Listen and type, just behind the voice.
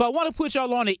But I want to put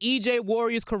y'all on the EJ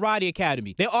Warriors Karate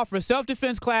Academy. They offer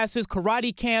self-defense classes,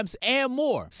 karate camps, and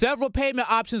more. Several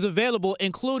payment options available,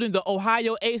 including the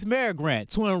Ohio Ace Merit Grant.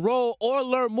 To enroll or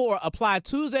learn more, apply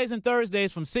Tuesdays and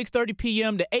Thursdays from 6:30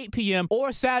 p.m. to 8 p.m.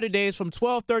 or Saturdays from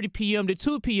 12:30 p.m. to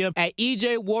 2 p.m. at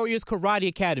EJ Warriors Karate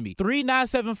Academy,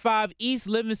 3975 East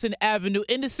Livingston Avenue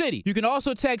in the city. You can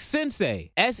also text Sensei,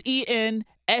 SENSEI-EJ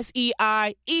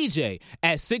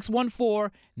at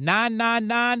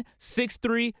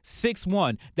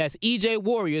 614-999-6361. That's EJ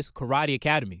Warriors Karate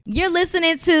Academy. You're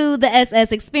listening to the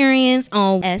SS Experience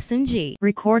on SMG.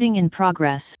 Recording in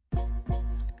progress.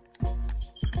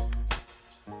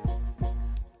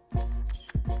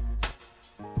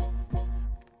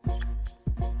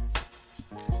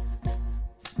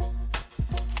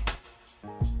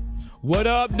 What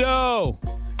up, though?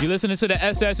 You're listening to the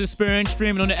SS Experience,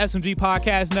 streaming on the SMG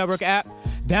Podcast Network app.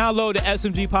 Download the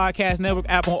SMG Podcast Network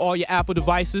app on all your Apple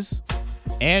devices.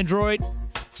 Android,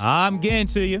 I'm getting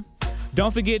to you.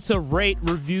 Don't forget to rate,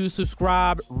 review,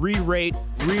 subscribe, re-rate,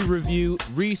 re-review,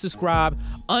 resubscribe,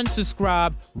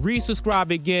 unsubscribe,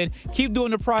 resubscribe again. Keep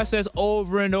doing the process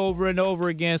over and over and over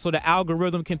again so the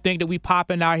algorithm can think that we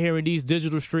popping out here in these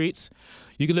digital streets.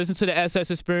 You can listen to the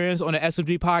SS Experience on the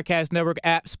SMG Podcast Network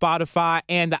app, Spotify,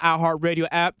 and the iHeartRadio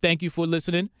app. Thank you for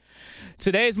listening.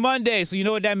 Today's Monday, so you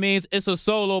know what that means. It's a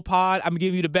solo pod. I'm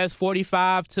giving you the best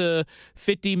 45 to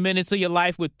 50 minutes of your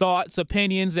life with thoughts,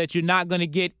 opinions that you're not going to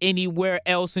get anywhere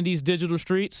else in these digital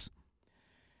streets.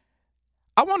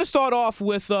 I want to start off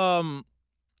with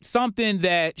something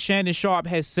that Shannon Sharpe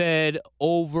has said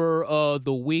over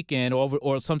the weekend,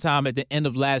 or sometime at the end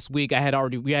of last week. We had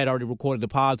already recorded the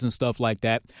pods and stuff like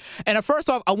that. And first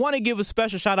off, I want to give a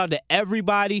special shout out to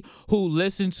everybody who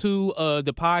listened to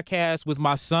the podcast with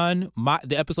my son.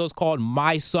 The episode's called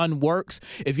My Son Works.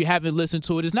 If you haven't listened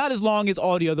to it, it's not as long as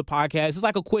all the other podcasts. It's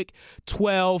like a quick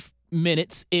 12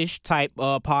 minutes-ish type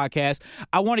podcast.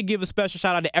 I want to give a special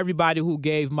shout out to everybody who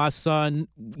gave my son,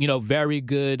 very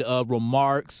good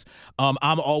remarks. I'm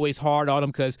always hard on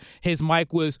him because his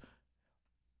mic was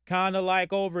kind of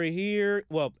like over here.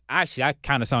 Well, actually, I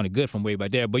kind of sounded good from way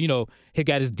back there, but, he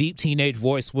got his deep teenage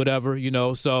voice, whatever,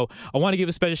 So I want to give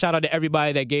a special shout out to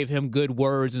everybody that gave him good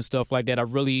words and stuff like that. I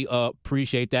really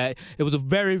appreciate that. It was a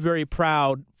very, very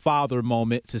proud father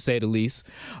moment, to say the least.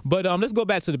 But let's go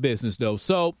back to the business, though.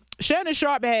 So Shannon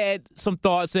Sharpe had some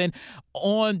thoughts, and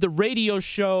on the radio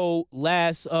show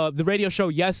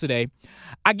yesterday,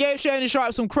 I gave Shannon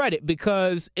Sharpe some credit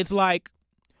because it's like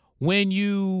when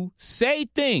you say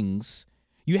things,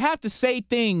 you have to say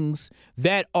things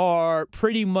that are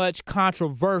pretty much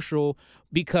controversial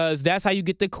because that's how you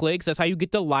get the clicks, that's how you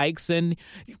get the likes. And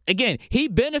again, he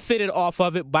benefited off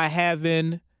of it by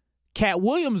having Cat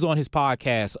Williams on his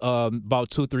podcast about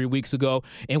 2-3 weeks ago,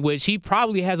 in which he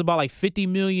probably has about like 50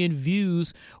 million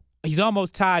views. He's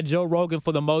almost tied Joe Rogan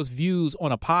for the most views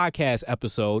on a podcast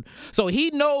episode. So he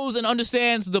knows and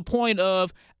understands the point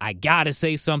of, I got to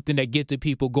say something that get the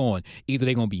people going. Either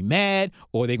they're going to be mad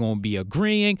or they're going to be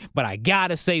agreeing, but I got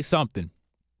to say something.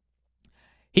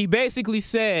 He basically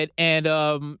said, and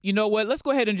you know what? Let's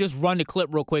go ahead and just run the clip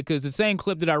real quick because the same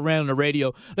clip that I ran on the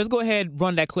radio. Let's go ahead and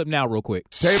run that clip now real quick.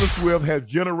 Taylor Swift has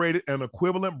generated an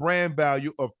equivalent brand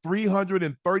value of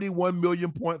 $331.5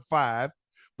 million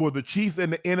for the Chiefs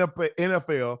and the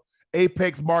NFL.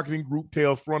 Apex Marketing Group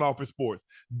tells Front Office Sports.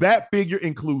 That figure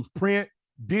includes print,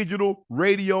 digital,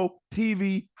 radio,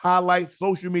 TV, highlights,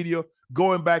 social media,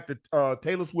 going back to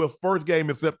Taylor Swift's first game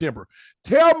in September.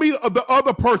 Tell me the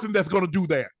other person that's going to do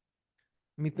that.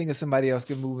 Let me think of somebody else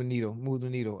can move the needle. No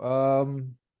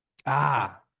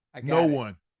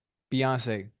one.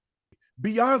 Beyonce.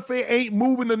 Beyonce ain't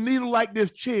moving the needle like this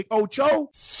chick,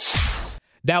 Ocho.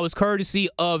 That was courtesy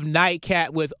of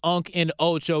Nightcat with Unc and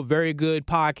Ocho. Very good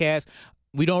podcast.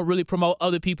 We don't really promote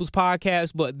other people's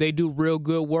podcasts, but they do real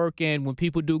good work. And when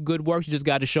people do good work, you just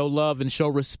got to show love and show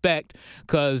respect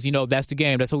because, that's the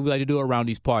game. That's what we like to do around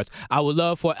these parts. I would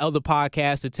love for other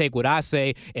podcasts to take what I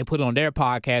say and put it on their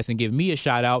podcast and give me a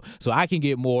shout out so I can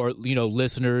get more,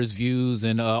 listeners, views,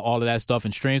 and all of that stuff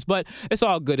and streams. But it's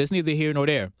all good. It's neither here nor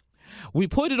there. We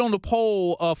put it on the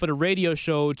poll for the radio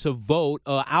show to vote.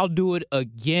 I'll do it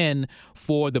again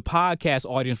for the podcast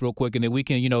audience real quick, and then we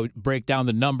can, break down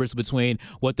the numbers between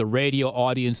what the radio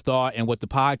audience thought and what the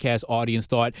podcast audience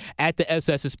thought at the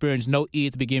SS Experience. No E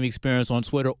at the beginning experience on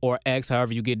Twitter or X,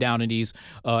 however you get down in these,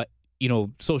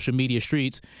 social media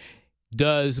streets.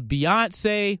 Does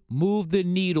Beyonce move the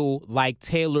needle like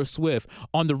Taylor Swift?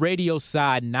 On the radio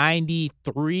side,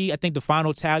 93, I think the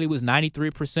final tally was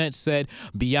 93% said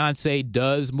Beyonce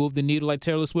does move the needle like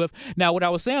Taylor Swift. Now, what I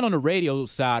was saying on the radio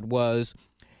side was,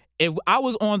 if I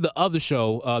was on the other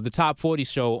show, the Top 40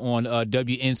 show on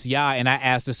WNCI, and I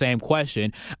asked the same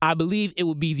question, I believe it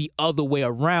would be the other way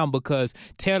around because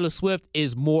Taylor Swift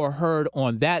is more heard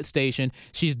on that station.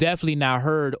 She's definitely not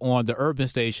heard on the urban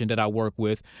station that I work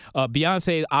with.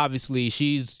 Beyonce, obviously,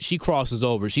 she crosses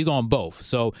over. She's on both.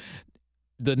 So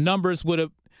the numbers would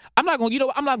have. I'm not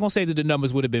gonna say that the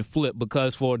numbers would have been flipped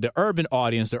because for the urban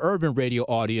audience, the urban radio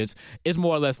audience, it's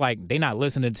more or less like they're not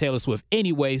listening to Taylor Swift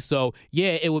anyway. So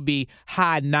yeah, it would be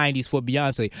high 90s for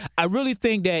Beyonce. I really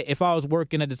think that if I was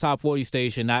working at the Top 40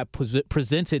 station, I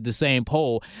presented the same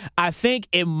poll, I think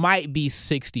it might be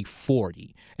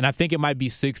 60-40. And I think it might be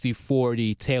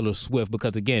 60-40 Taylor Swift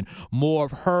because, again, more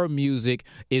of her music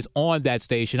is on that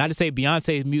station. Not to say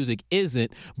Beyonce's music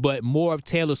isn't, but more of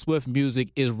Taylor Swift music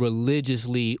is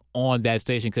religiously on that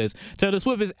station because Taylor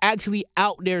Swift is actually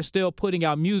out there still putting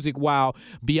out music while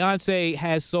Beyonce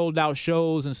has sold out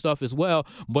shows and stuff as well.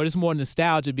 But it's more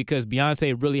nostalgia because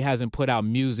Beyonce really hasn't put out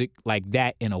music like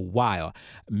that in a while.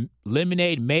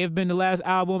 Lemonade may have been the last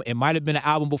album. It might have been an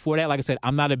album before that. Like I said,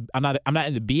 I'm not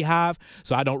in the Beehive,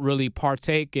 so I don't really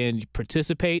partake and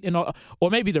participate in all, or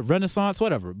maybe the Renaissance,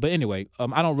 whatever. But anyway,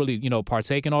 I don't really,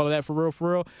 partake in all of that for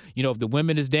real. If the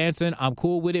women is dancing, I'm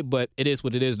cool with it, but it is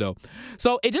what it is though.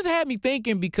 So it just had me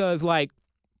thinking because like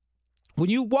when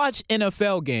you watch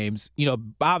NFL games,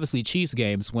 obviously Chiefs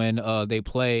games when they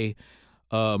play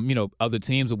other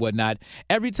teams or whatnot,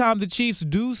 every time the Chiefs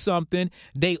do something,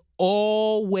 they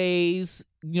always,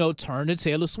 turn to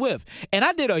Taylor Swift. And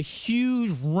I did a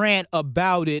huge rant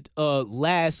about it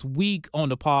last week on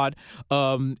the pod.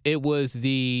 It was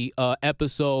the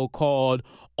episode called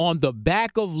On the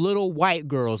Back of Little White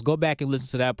Girls. Go back and listen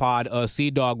to that pod.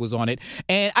 C-Dog was on it.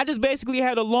 And I just basically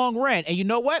had a long rant. And you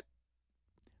know what?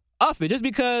 Off it. Just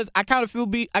because I kind of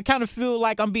feel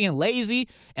like I'm being lazy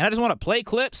and I just want to play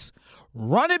clips.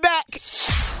 Run it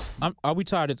back. Are we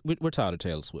tired? We're tired of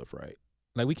Taylor Swift, right?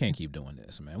 Like we can't keep doing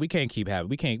this, man. We can't keep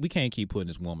putting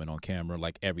this woman on camera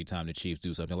like every time the Chiefs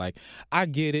do something. Like I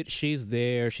get it, she's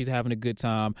there, she's having a good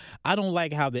time. I don't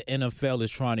like how the NFL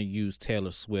is trying to use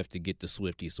Taylor Swift to get the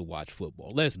Swifties to watch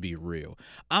football. Let's be real.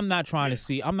 I'm not trying to,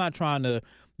 see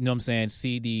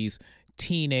these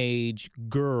teenage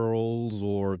girls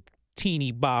or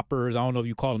teeny boppers. I don't know if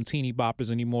you call them teeny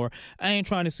boppers anymore. I ain't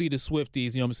trying to see the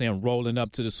Swifties, rolling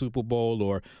up to the Super Bowl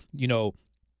or,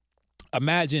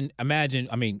 imagine,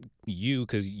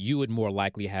 because you would more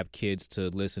likely have kids to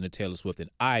listen to Taylor Swift than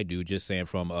I do, just saying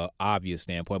from an obvious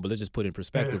standpoint. But let's just put it in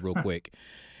perspective real quick.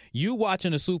 You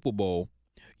watching a Super Bowl,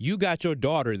 you got your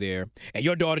daughter there, and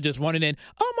your daughter just running in,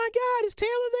 oh my God, is Taylor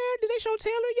there? Did they show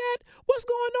Taylor yet? What's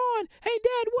going on? Hey,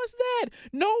 Dad, what's that?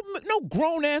 No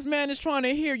grown-ass man is trying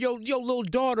to hear your little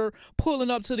daughter pulling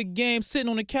up to the game, sitting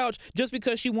on the couch just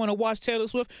because she want to watch Taylor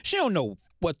Swift. She don't know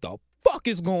what the fuck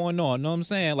is going on, know what I'm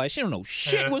saying? Like, she don't know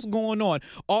shit what's going on.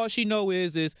 All she know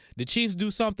is the Chiefs do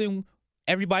something,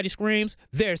 everybody screams,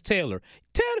 there's Taylor.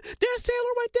 There's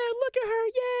Taylor right there. Look at her.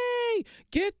 Yay.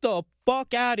 Get the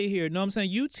fuck out of here. Know what I'm saying?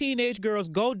 You teenage girls,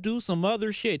 go do some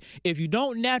other shit. If you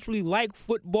don't naturally like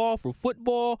football for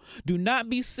football, do not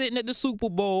be sitting at the Super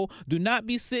Bowl. Do not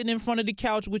be sitting in front of the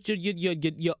couch with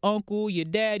your uncle, your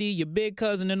daddy, your big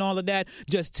cousin, and all of that.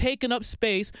 Just taking up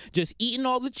space, just eating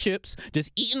all the chips,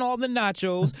 just eating all the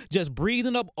nachos, just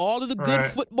breathing up all of the good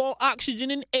football oxygen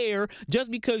and air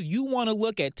just because you want to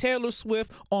look at Taylor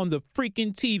Swift on the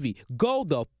freaking TV. Go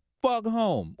the fuck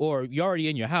home, or you're already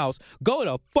in your house. Go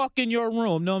the fuck in your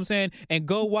room, know what I'm saying? And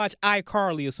go watch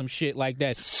iCarly or some shit like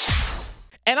that.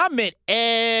 And I meant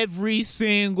every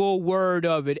single word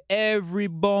of it, every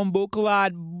bumble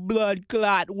clot, blood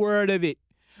clot word of it.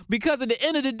 Because at the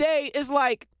end of the day, it's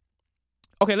like,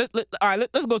 okay, let's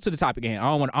go to the topic at hand.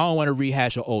 I don't want to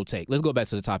rehash an old take. Let's go back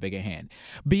to the topic at hand.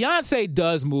 Beyonce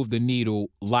does move the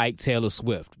needle like Taylor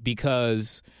Swift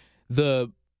because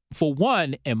for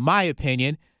one, in my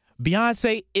opinion,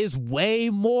 Beyonce is way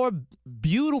more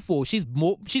beautiful. She's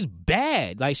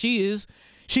bad. Like she's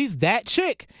that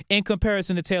chick in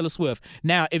comparison to Taylor Swift.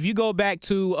 Now, if you go back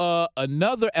to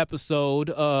another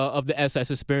episode of the SS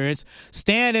Experience,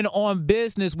 Standing on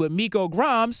Business with Miko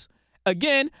Grimes,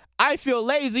 again, I feel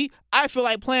lazy. I feel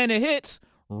like playing the hits.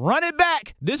 Run it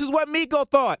back. This is what Miko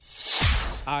thought.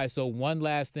 All right, so one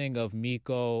last thing of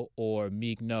Miko or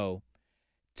Meek No.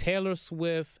 Taylor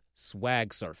Swift swag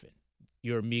surfing.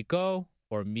 You're Miko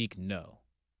or Meek No?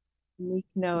 Meek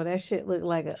No. That shit looked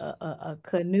like a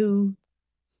canoe,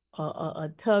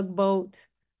 a tugboat,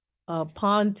 a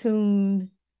pontoon.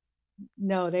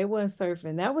 No, they weren't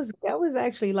surfing. That was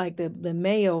actually like the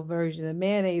mayo version, the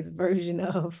mayonnaise version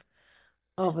of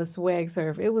a swag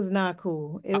surf. It was not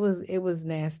cool. It was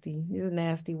nasty. It was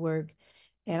nasty work.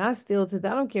 And I still, I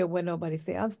don't care what nobody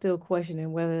say, I'm still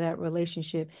questioning whether that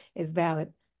relationship is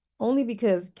valid. Only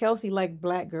because Kelsey liked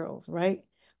black girls, right?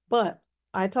 But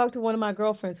I talked to one of my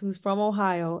girlfriends who's from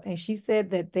Ohio, and she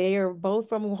said that they are both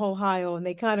from Ohio and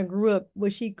they kind of grew up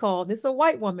what she called, this is a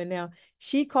white woman now,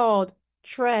 she called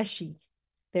trashy.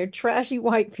 They're trashy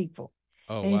white people.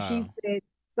 Oh, And she wow. said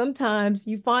sometimes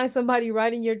you find somebody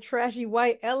right in your trashy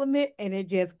white element and it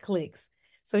just clicks.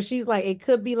 So she's like, it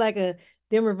could be like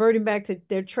them reverting back to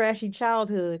their trashy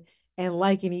childhood and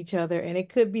liking each other. And it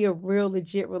could be a real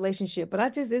legit relationship.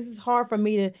 But this is hard for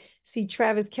me to see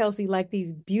Travis Kelce like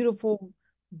these beautiful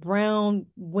brown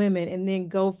women and then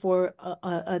go for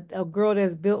a girl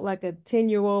that's built like a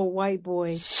 10-year-old white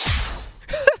boy.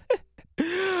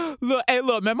 Look, hey,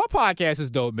 look, man, my podcast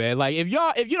is dope, man. Like, if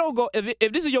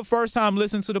this is your first time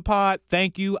listening to the pod,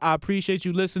 thank you. I appreciate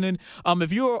you listening.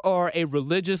 If you are a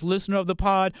religious listener of the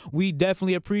pod, we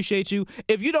definitely appreciate you.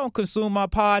 If you don't consume my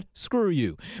pod, screw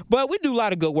you. But we do a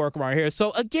lot of good work around here.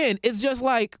 So again, it's just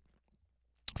like,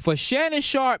 for Shannon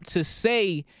Sharpe to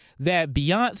say that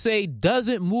Beyonce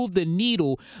doesn't move the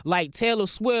needle like Taylor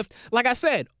Swift, like I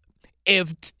said,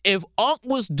 if Unc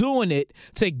was doing it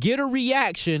to get a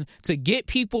reaction, to get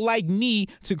people like me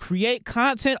to create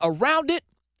content around it,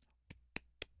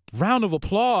 round of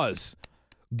applause.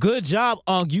 Good job,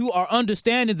 Unc. You are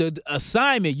understanding the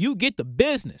assignment. You get the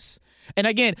business. And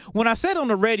again, when I said on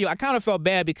the radio, I kind of felt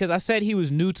bad because I said he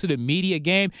was new to the media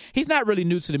game. He's not really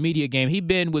new to the media game. He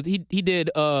was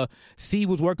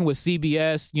working with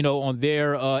CBS, on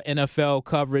their NFL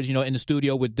coverage, in the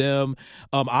studio with them.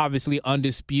 Obviously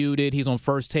Undisputed. He's on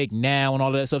First Take now and all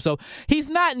of that stuff. So he's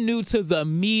not new to the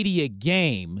media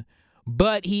game.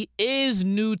 But he is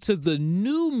new to the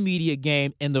new media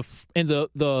game in the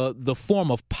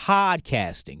form of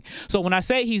podcasting. So when I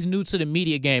say he's new to the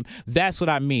media game, that's what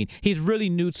I mean. He's really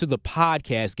new to the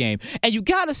podcast game. And you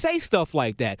got to say stuff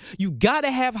like that. You got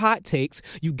to have hot takes.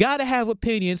 You got to have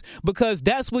opinions because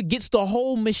that's what gets the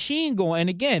whole machine going. And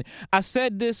again, I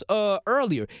said this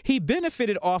earlier. He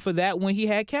benefited off of that when he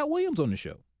had Cat Williams on the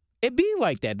show. It be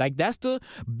like that. Like, that's the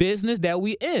business that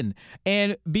we in.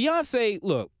 And Beyonce,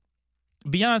 look.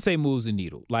 Beyonce moves the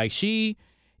needle. Like,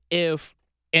 and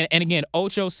again,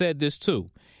 Ocho said this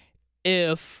too.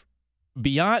 If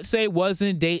Beyonce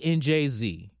wasn't dating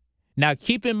Jay-Z, now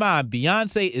keep in mind,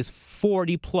 Beyonce is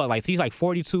 40 plus, like he's like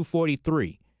 42,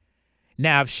 43.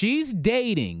 Now, if she's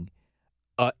dating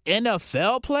an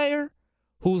NFL player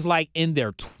who's like in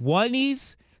their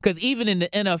 20s, because even in the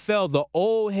NFL, the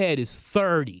old head is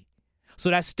 30. So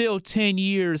that's still 10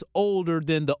 years older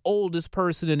than the oldest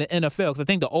person in the NFL. Because I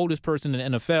think the oldest person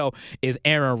in the NFL is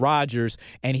Aaron Rodgers,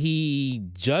 and he's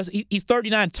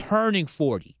 39 turning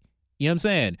 40. You know what I'm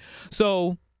saying?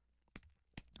 So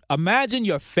imagine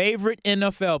your favorite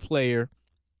NFL player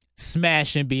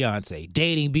smashing Beyonce,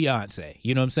 dating Beyonce.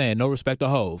 You know what I'm saying? No respect to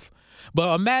Hove.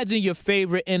 But imagine your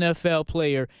favorite NFL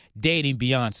player dating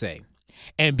Beyonce.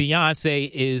 And Beyonce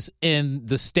is in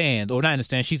the stand, or not in the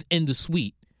stand, she's in the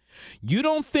suite. You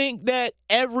don't think that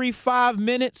every 5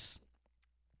 minutes,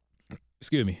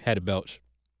 excuse me, had to belch.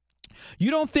 You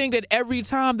don't think that every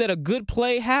time that a good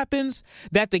play happens,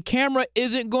 that the camera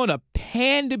isn't going to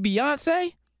pan to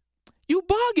Beyonce? You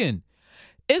bugging.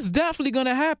 It's definitely going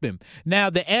to happen. Now,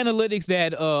 the analytics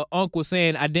that Unc was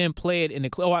saying, I didn't play it in the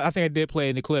clip. Oh, I think I did play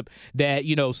it in the clip that,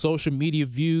 social media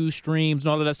views, streams,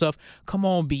 and all of that stuff. Come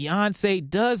on, Beyonce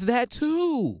does that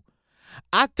too.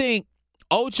 I think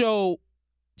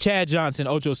Chad Johnson,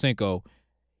 Ocho Cinco,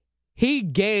 he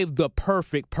gave the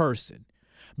perfect person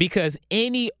because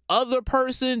any other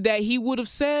person that he would have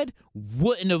said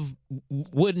wouldn't have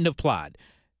applied.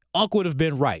 Unc would have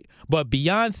been right. But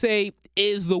Beyonce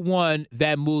is the one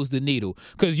that moves the needle.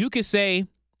 Because you could say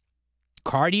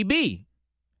Cardi B.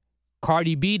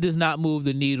 Cardi B does not move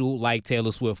the needle like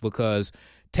Taylor Swift because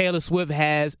Taylor Swift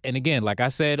has, and again, like I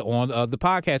said on the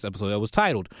podcast episode that was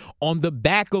titled, On the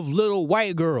Back of Little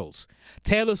White Girls.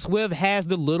 Taylor Swift has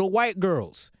the little white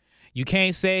girls. You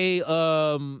can't say,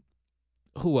 who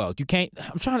else? You can't,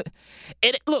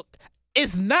 look,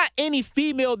 it's not any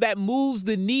female that moves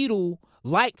the needle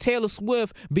like Taylor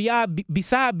Swift beside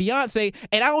Beyonce,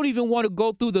 and I don't even want to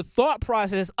go through the thought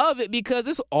process of it because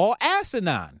it's all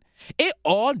asinine. It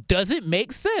all doesn't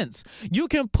make sense. You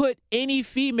can put any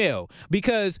female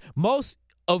because most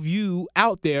of you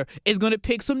out there is going to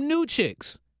pick some new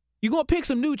chicks. You're going to pick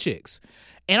some new chicks.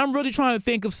 And I'm really trying to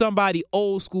think of somebody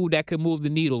old school that could move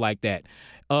the needle like that.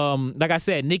 Like I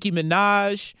said, Nicki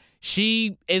Minaj,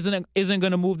 she isn't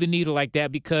going to move the needle like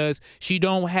that because she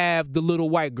don't have the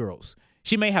little white girls.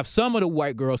 She may have some of the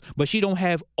white girls, but she don't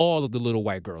have all of the little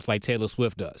white girls like Taylor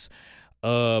Swift does.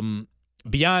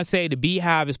 Beyonce, the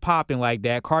Beehive is popping like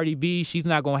that. Cardi B, she's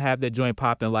not gonna have that joint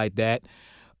popping like that.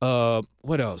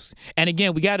 What else? And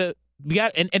again, we gotta,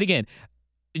 and again,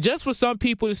 just for some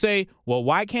people to say, well,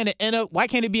 why can't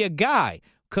it be a guy?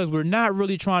 Because we're not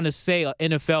really trying to say an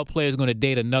NFL player is going to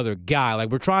date another guy.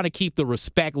 Like, we're trying to keep the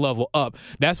respect level up.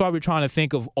 That's why we're trying to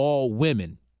think of all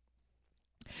women.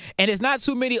 And it's not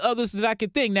too many others that I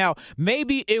could think. Now,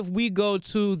 maybe if we go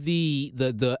to the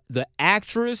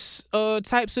actress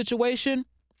type situation,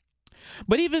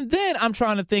 but even then, I'm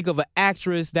trying to think of an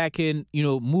actress that can,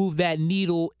 move that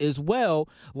needle as well,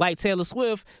 like Taylor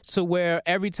Swift, to where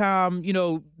every time,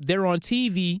 they're on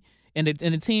TV and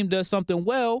the team does something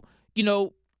well,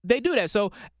 they do that.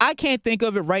 So I can't think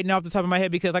of it right now off the top of my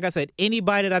head because, like I said,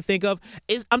 anybody that I think of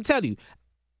I'm telling you,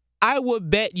 I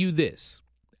would bet you this.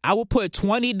 I will put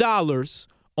 $20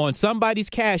 on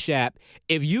somebody's Cash App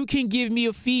if you can give me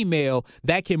a female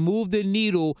that can move the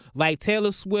needle like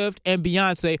Taylor Swift and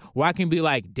Beyonce, where I can be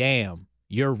like, damn,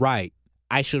 you're right.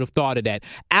 I should have thought of that.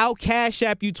 I'll Cash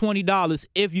App you $20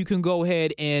 if you can go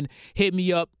ahead and hit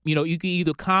me up. You can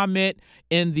either comment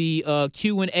in the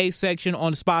Q&A section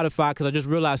on Spotify, because I just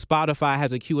realized Spotify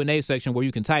has a Q&A section where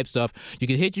you can type stuff. You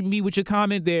can hit me with your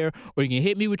comment there, or you can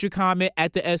hit me with your comment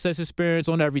at the SS Experience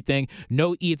on everything.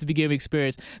 No E at the beginning of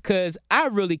experience, because I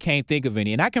really can't think of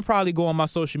any. And I can probably go on my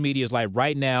social medias like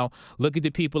right now, look at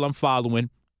the people I'm following.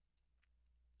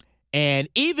 And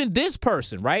even this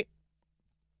person, right?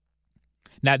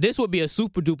 Now, this would be a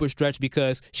super duper stretch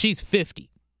because she's 50.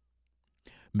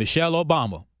 Michelle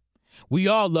Obama. We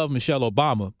all love Michelle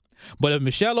Obama. But if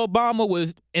Michelle Obama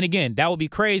was, and again, that would be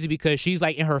crazy because she's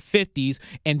like in her 50s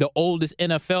and the oldest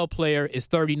NFL player is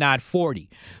 39, 40.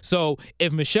 So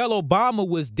if Michelle Obama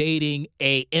was dating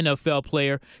a NFL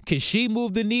player, could she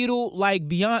move the needle like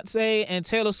Beyonce and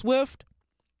Taylor Swift?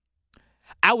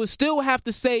 I would still have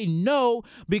to say no,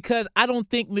 because I don't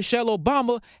think Michelle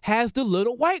Obama has the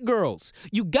little white girls.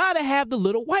 You got to have the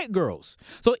little white girls.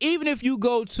 So even if you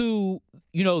go to,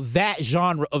 that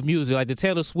genre of music, like the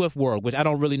Taylor Swift world, which I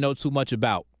don't really know too much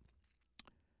about,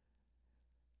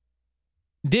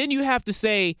 then you have to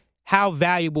say, how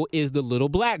valuable is the little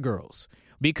black girls?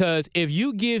 Because if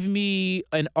you give me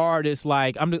an artist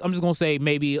like, I'm just going to say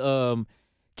maybe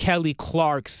Kelly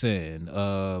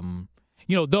Clarkson,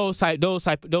 those type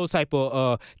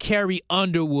of Carrie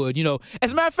Underwood.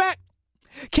 As a matter of fact,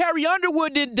 Carrie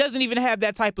Underwood doesn't even have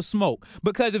that type of smoke,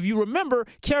 because if you remember,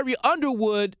 damn,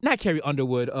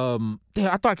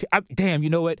 you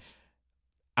know what?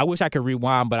 I wish I could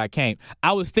rewind, but I can't.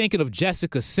 I was thinking of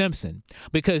Jessica Simpson,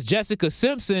 because Jessica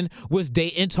Simpson was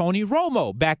dating Tony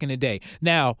Romo back in the day.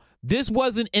 Now, this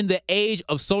wasn't in the age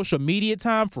of social media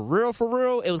time, for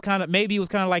real. It was kind of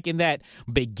like in that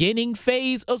beginning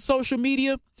phase of social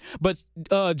media. But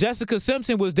Jessica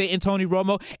Simpson was dating Tony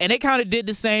Romo, and they kind of did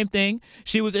the same thing.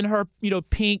 She was in her,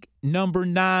 pink number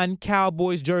 9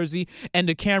 Cowboys jersey, and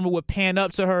the camera would pan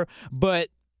up to her. But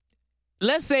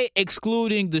let's say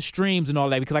excluding the streams and all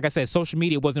that, because like I said, social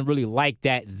media wasn't really like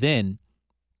that then.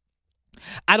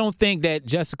 I don't think that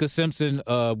Jessica Simpson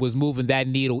was moving that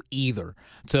needle either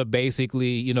to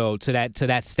basically, to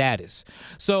that status.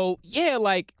 So, yeah,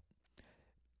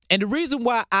 and the reason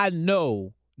why I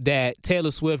know that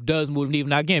Taylor Swift does move the needle.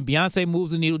 Now, again, Beyonce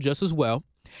moves the needle just as well.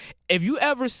 If you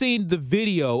ever seen the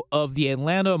video of the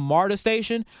Atlanta MARTA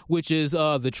station, which is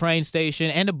the train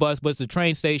station and the bus, but it's the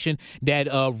train station that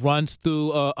runs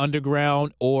through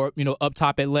underground or, up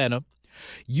top Atlanta,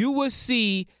 you will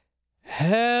see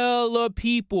hella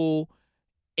people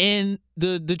in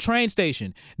the train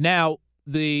station. Now,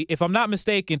 if I'm not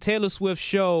mistaken, Taylor Swift's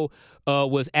show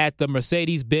was at the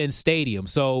Mercedes-Benz Stadium.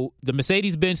 So the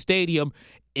Mercedes-Benz Stadium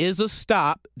is a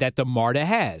stop that the MARTA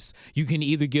has. You can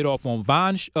either get off on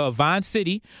Vine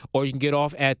City, or you can get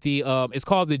off at the, it's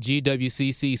called the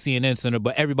GWCC CNN Center,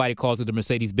 but everybody calls it the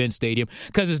Mercedes-Benz Stadium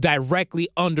because it's directly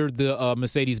under the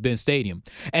Mercedes-Benz Stadium.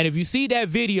 And if you see that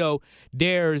video,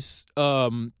 there's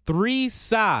 3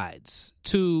 sides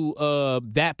to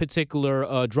that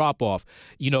particular drop-off.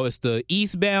 It's the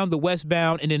eastbound, the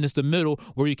westbound, and then it's the middle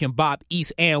where you can bop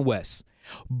east and west.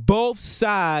 Both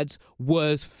sides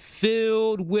was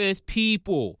filled with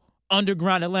people,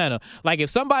 underground Atlanta. Like if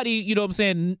somebody,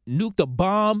 nuked a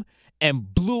bomb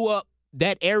and blew up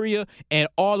that area and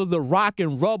all of the rock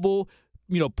and rubble,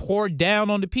 poured down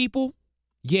on the people,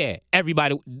 yeah,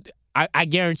 everybody, I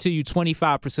guarantee you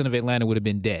 25% of Atlanta would have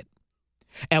been dead.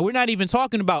 And we're not even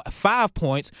talking about 5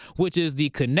 Points, which is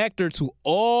the connector to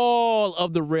all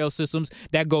of the rail systems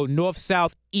that go north,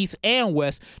 south, east, and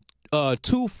west.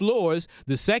 two floors.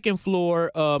 The second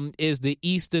floor is the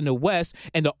east and the west,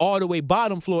 and the all the way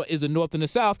bottom floor is the north and the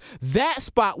south. That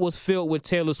spot was filled with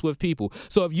Taylor Swift people.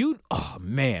 So if you, oh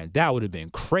man, that would have been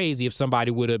crazy if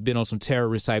somebody would have been on some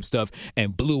terrorist type stuff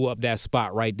and blew up that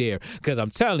spot right there. Because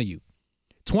I'm telling you,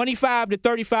 25 to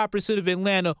 35% of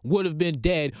Atlanta would have been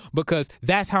dead because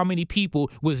that's how many people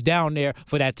was down there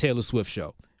for that Taylor Swift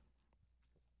show.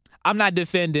 I'm not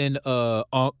defending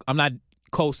Unc. I'm not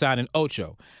co-signing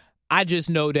Ocho. I just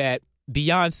know that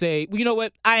Beyonce, you know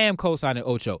what? I am co-signing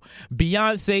Ocho.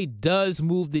 Beyonce does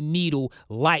move the needle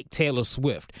like Taylor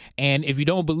Swift. And if you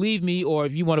don't believe me or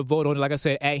if you want to vote on it, like I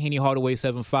said, at Henny Hardaway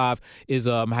 75 is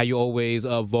how you always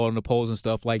vote on the polls and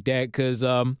stuff like that. Because,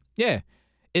 yeah,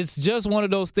 it's just one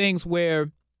of those things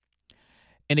where,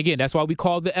 and again, that's why we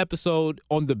call the episode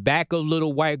On the Back of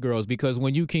Little White Girls, because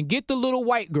when you can get the little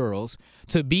white girls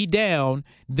to be down,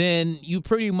 then you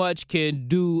pretty much can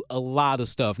do a lot of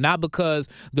stuff. Not because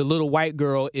the little white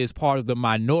girl is part of the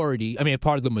minority,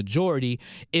 part of the majority.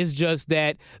 It's just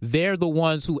that they're the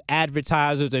ones who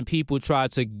advertisers and people try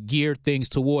to gear things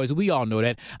towards. We all know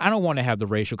that. I don't want to have the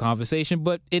racial conversation,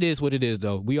 but it is what it is,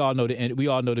 though. We all know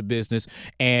the business,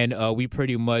 and we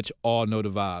pretty much all know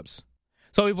the vibes.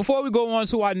 So before we go on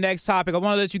to our next topic, I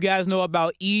want to let you guys know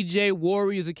about EJ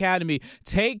Warriors Academy.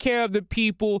 Take care of the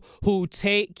people who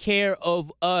take care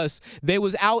of us. They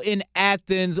was out in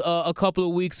Athens a couple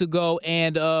of weeks ago,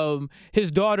 and his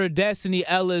daughter, Destiny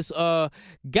Ellis,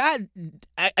 got,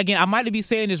 again, I might be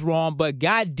saying this wrong, but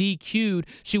got DQ'd.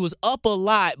 She was up a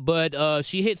lot, but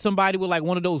she hit somebody with like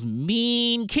one of those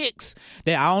mean kicks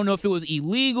that I don't know if it was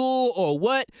illegal or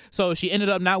what. So she ended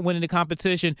up not winning the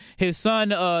competition. His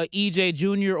son, EJ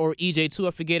Jr. or EJ2,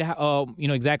 I forget how,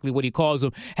 exactly what he calls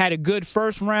him, had a good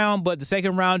first round, but the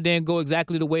second round didn't go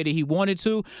exactly the way that he wanted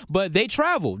to. But they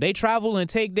travel and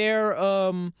take their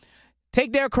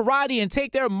karate and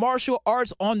take their martial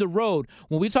arts on the road.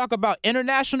 When we talk about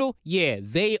international, yeah,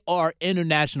 they are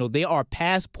international. They are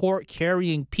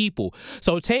passport-carrying people.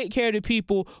 So take care of the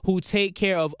people who take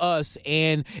care of us.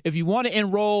 And if you want to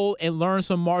enroll and learn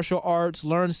some martial arts,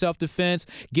 learn self-defense,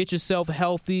 get yourself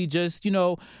healthy, just,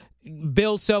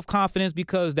 build self-confidence,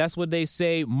 because that's what they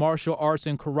say martial arts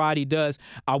and karate does.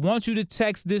 I want you to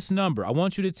text this number. I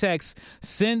want you to text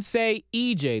Sensei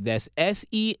EJ, that's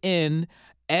SENSEIEJ,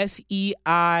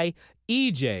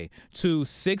 to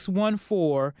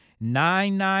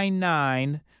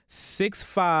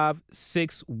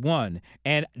 614-999-6561.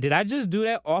 And did I just do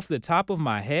that off the top of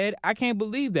my head? I can't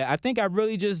believe that. I think I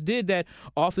really just did that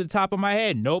off the top of my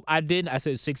head. Nope, I didn't. I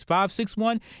said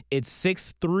 6561. It's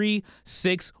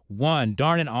 6361.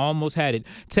 Darn it, I almost had it.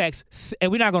 Text,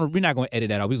 and we're not gonna edit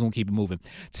that out. We're gonna keep it moving.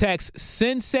 Text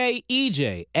Sensei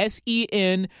EJ,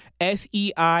 SENSEIEJ,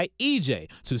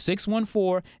 to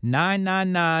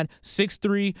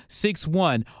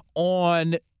 614-999-6361.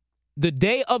 On the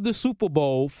day of the Super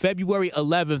Bowl, February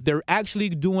 11th, they're actually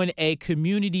doing a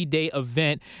community day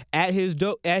event at his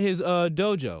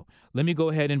dojo. Let me go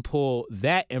ahead and pull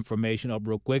that information up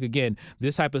real quick. Again,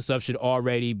 this type of stuff should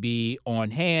already be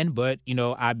on hand, but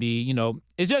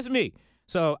it's just me.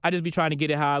 So I just be trying to get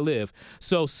it how I live.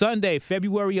 So Sunday,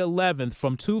 February 11th,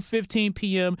 from 2:15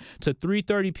 p.m. to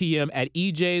 3:30 p.m. at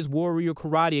EJ's Warrior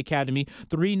Karate Academy,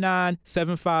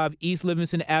 3975 East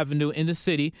Livingston Avenue in the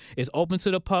city. It's open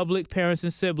to the public, parents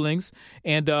and siblings,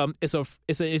 and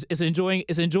it's enjoying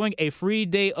a free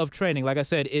day of training. Like I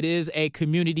said, it is a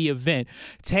community event.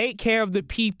 Take care of the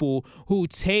people who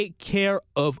take care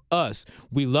of us.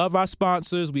 We love our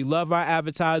sponsors. We love our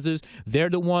advertisers. They're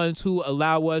the ones who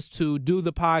allow us to do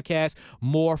the podcast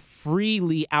more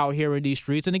freely out here in these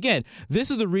streets. And again, this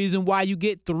is the reason why you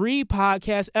get 3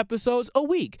 podcast episodes a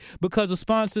week, because of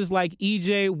sponsors like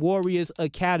EJ Warriors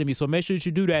Academy. So make sure that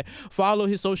you do that. Follow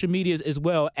his social medias as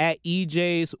well at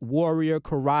EJ's Warrior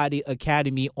Karate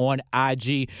Academy on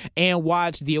IG, and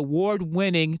watch the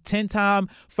award-winning 10-time,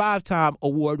 5-time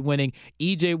award-winning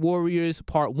EJ Warriors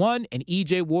Part 1 and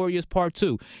EJ Warriors Part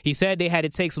 2. He said they had to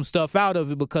take some stuff out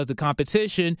of it because the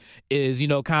competition is,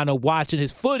 kind of watching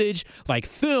his footage like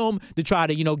film to try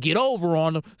to, get over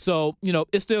on him. So,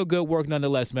 it's still good work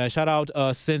nonetheless, man. Shout out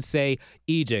Sensei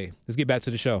EJ. Let's get back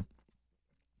to the show.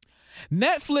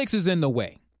 Netflix is in the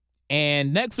way.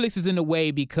 And Netflix is in the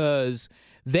way because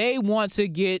they want to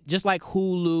get, just like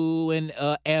Hulu and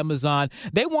Amazon,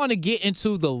 they want to get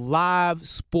into the live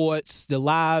sports, the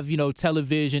live,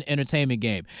 television entertainment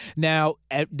game. Now,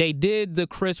 they did the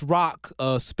Chris Rock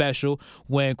special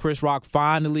when Chris Rock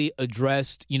finally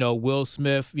addressed, Will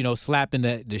Smith, slapping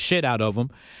the shit out of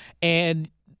him. And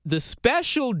the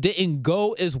special didn't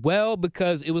go as well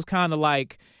because it was kind of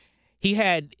like, he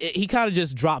kind of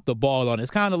just dropped the ball on it.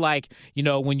 It's kind of like,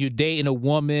 when you're dating a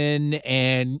woman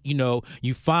and,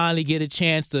 you finally get a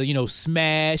chance to,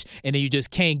 smash, and then you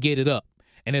just can't get it up.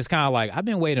 And it's kind of like, I've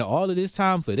been waiting all of this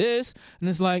time for this. And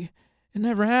it's like, it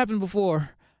never happened before.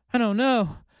 I don't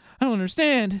know. I don't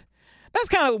understand. That's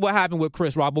kind of what happened with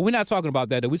Chris Rock, but we're not talking about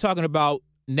that. We're talking about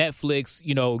Netflix,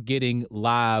 getting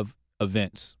live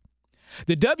events.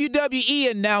 The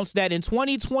WWE announced that in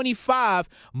 2025,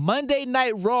 Monday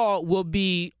Night Raw will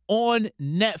be on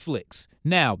Netflix.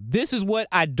 Now, this is what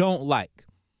I don't like.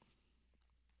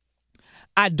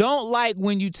 I don't like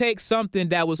when you take something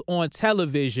that was on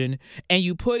television and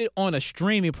you put it on a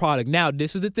streaming product. Now,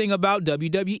 this is the thing about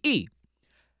WWE.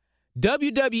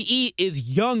 WWE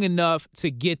is young enough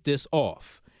to get this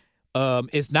off.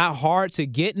 It's not hard to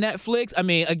get Netflix. I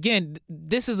mean, again,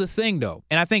 this is the thing, though.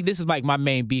 And I think this is like my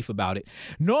main beef about it.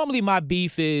 Normally, my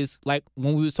beef is like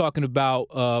when we were talking about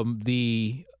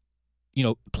the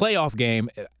playoff game,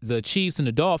 the Chiefs and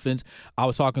the Dolphins. I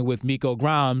was talking with Miko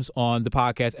Grimes on the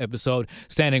podcast episode,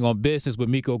 Standing on Business with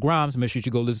Miko Grimes. Make sure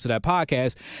you go listen to that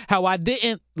podcast. How I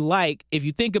didn't like, if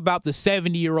you think about the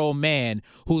 70-year-old man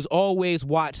who's always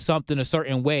watched something a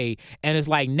certain way, and it's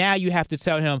like now you have to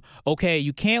tell him, okay,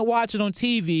 you can't watch it on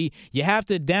TV. You have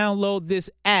to download this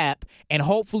app, and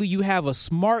hopefully you have a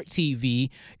smart TV.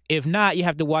 If not, you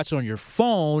have to watch it on your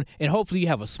phone, and hopefully you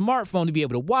have a smartphone to be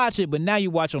able to watch it. But now you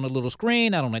watch on a little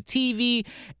screen, not on a TV,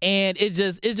 and it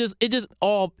just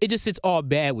sits all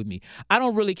bad with me. I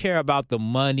don't really care about the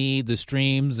money, the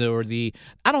streams, I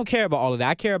don't care about all of that.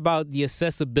 I care about the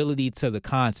accessibility to the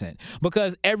content,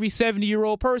 because every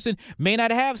 70-year-old person may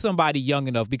not have somebody young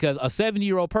enough. Because a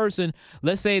 70-year-old person,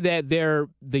 let's say that they're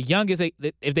the youngest,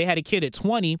 if they had a kid at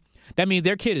 20. That means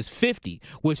their kid is 50,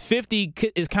 which 50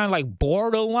 is kind of like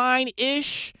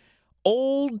borderline-ish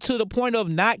old to the point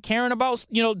of not caring about,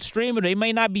 streaming. They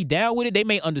may not be down with it. They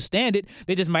may understand it.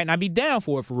 They just might not be down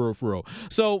for it for real.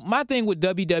 So my thing with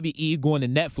WWE going to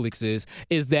Netflix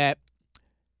is that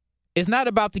it's not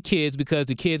about the kids, because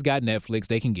the kids got Netflix.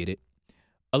 They can get it.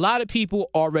 A lot of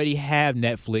people already have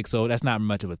Netflix, so that's not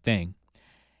much of a thing.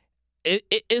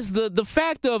 It's the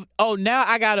fact of, now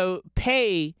I got to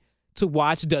pay to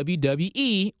watch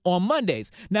WWE on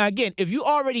Mondays. Now, again, if you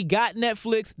already got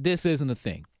Netflix, this isn't a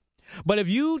thing. But if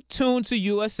you tune to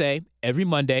USA every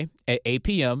Monday at 8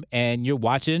 p.m. and you're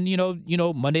watching,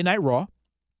 Monday Night Raw,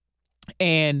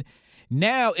 and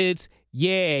now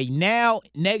now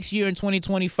next year in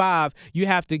 2025, you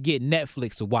have to get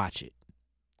Netflix to watch it.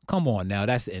 Come on now,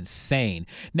 that's insane.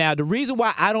 Now, the reason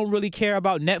why I don't really care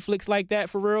about Netflix like that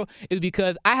for real is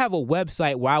because I have a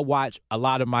website where I watch a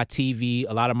lot of my TV,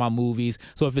 a lot of my movies.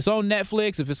 So if it's on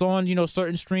Netflix, if it's on,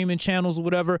 certain streaming channels or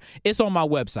whatever, it's on my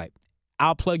website.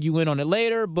 I'll plug you in on it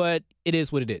later, but it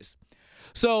is what it is.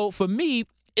 So for me,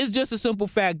 it's just a simple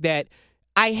fact that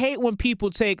I hate when people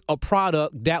take a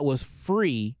product that was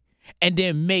free and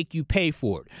then make you pay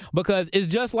for it, because it's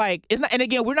just like, it's not. And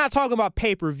again, we're not talking about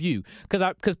pay-per-view,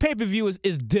 because pay-per-view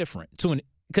is different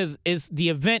because the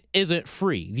event isn't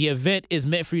free. The event is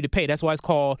meant for you to pay. That's why it's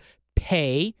called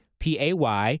pay,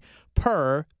 P-A-Y,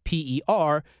 per,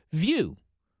 P-E-R, view.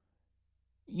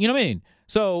 You know what I mean?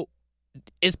 So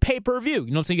it's pay-per-view. You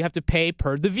know what I'm saying? You have to pay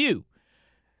per the view.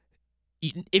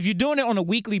 If you're doing it on a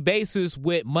weekly basis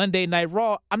with Monday Night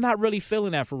Raw, I'm not really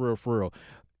feeling that for real,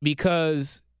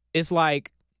 because it's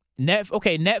like,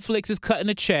 Netflix is cutting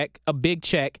a big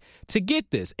check to get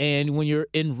this. And when you're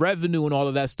in revenue and all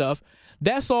of that stuff,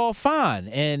 that's all fine.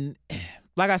 And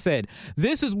like I said,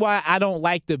 this is why I don't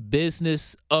like the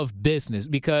business of business,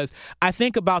 because I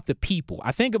think about the people.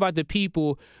 I think about the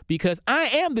people because I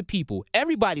am the people.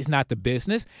 Everybody's not the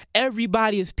business.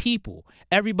 Everybody is people.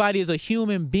 Everybody is a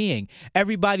human being.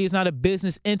 Everybody is not a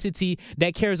business entity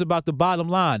that cares about the bottom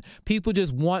line. People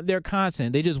just want their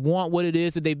content. They just want what it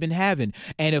is that they've been having.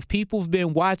 And if people have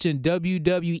been watching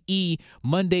WWE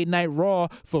Monday Night Raw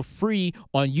for free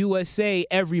on USA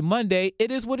every Monday,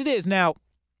 it is what it is. Now,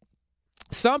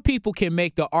 some people can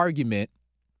make the argument,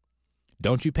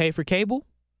 don't you pay for cable?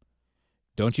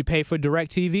 Don't you pay for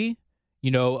DirecTV?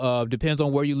 Depends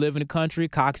on where you live in the country,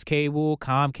 Cox Cable,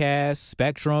 Comcast,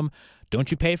 Spectrum.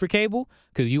 Don't you pay for cable?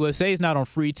 Because USA is not on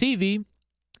free TV.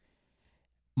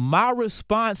 My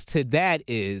response to that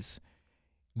is,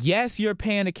 yes, you're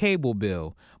paying a cable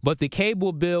bill, but the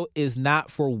cable bill is not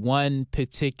for one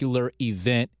particular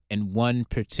event and one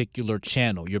particular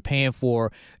channel. You're paying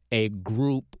for a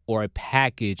group or a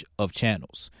package of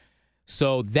channels.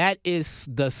 So that is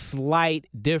the slight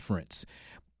difference,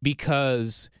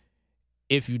 because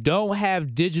if you don't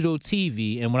have digital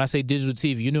TV, and when I say digital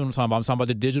TV, you know what I'm talking about. I'm talking about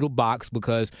the digital box,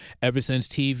 because ever since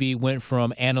TV went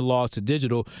from analog to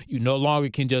digital, you no longer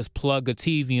can just plug a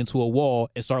TV into a wall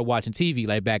and start watching TV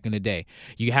like back in the day.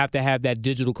 You have to have that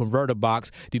digital converter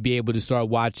box to be able to start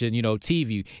watching,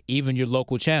 TV, even your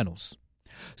local channels.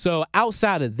 So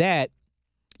outside of that,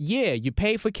 yeah, you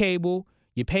pay for cable,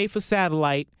 you pay for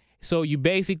satellite, so you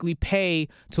basically pay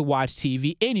to watch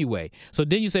TV anyway. So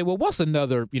then you say, well, what's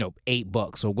another,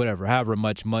 $8 or whatever, however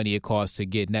much money it costs to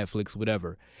get Netflix,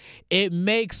 whatever. It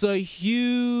makes a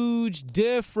huge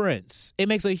difference. It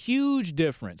makes a huge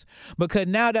difference, because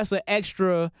now that's an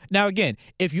extra. Now, again,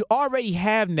 if you already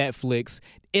have Netflix,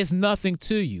 it's nothing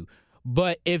to you.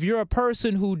 But if you're a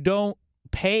person who don't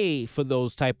pay for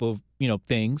those type of,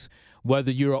 things, whether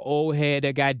you're an old head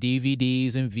that got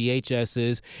DVDs and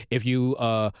VHSs, if you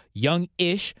a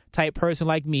young-ish type person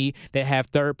like me that have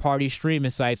third-party streaming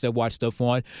sites that watch stuff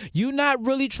on, you're not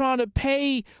really trying to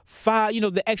pay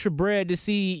the extra bread to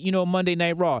see, Monday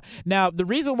Night Raw. Now, the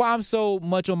reason why I'm so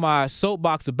much on my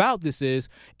soapbox about this is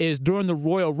during the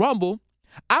Royal Rumble,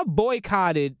 I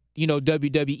boycotted,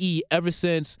 WWE ever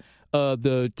since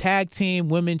the tag team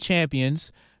women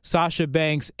champions, Sasha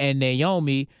Banks and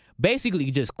Naomi, basically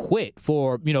just quit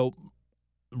for,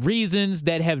 reasons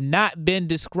that have not been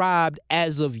described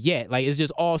as of yet. Like, it's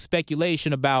just all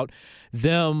speculation about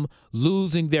them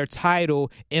losing their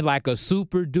title in like a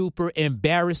super duper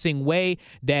embarrassing way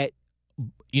that,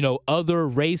 other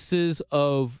races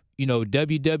of,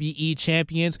 WWE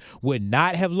champions would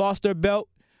not have lost their belt.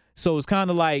 So it's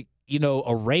kind of like,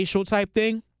 a racial type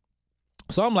thing.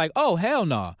 So I'm like, oh, hell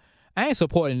no. I ain't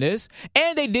supporting this.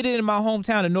 And they did it in my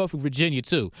hometown of Norfolk, Virginia,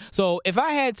 too. So if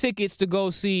I had tickets to go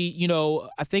see,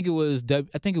 I think it was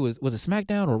it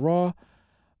SmackDown or Raw?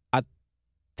 I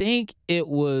think it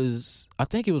was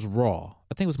Raw.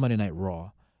 I think it was Monday Night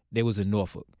Raw. They was in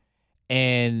Norfolk.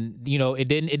 And, it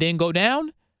didn't go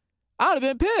down. I would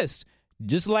have been pissed.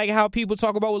 Just like how people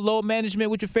talk about with load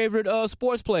management with your favorite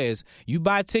sports players. You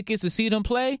buy tickets to see them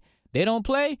play, they don't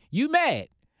play, you mad.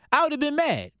 I would have been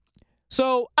mad.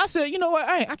 So I said, you know what?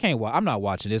 I can't watch. I'm not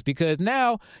watching this, because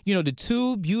now, the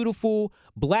two beautiful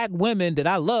black women that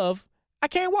I love, I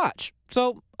can't watch.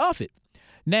 So off it.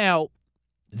 Now,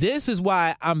 this is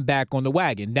why I'm back on the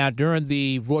wagon. Now, during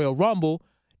the Royal Rumble,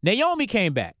 Naomi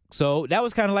came back. So that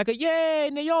was kind of like a, yay,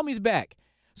 Naomi's back.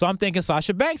 So I'm thinking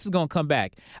Sasha Banks is going to come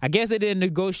back. I guess they didn't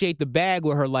negotiate the bag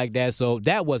with her like that, so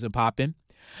that wasn't popping.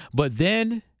 But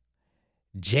then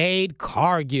Jade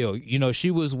Cargill,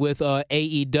 she was with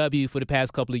AEW for the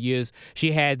past couple of years.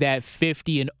 She had that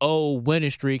 50-0 winning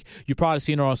streak. You probably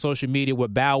seen her on social media where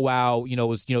Bow Wow,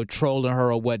 was, trolling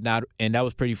her or whatnot. And that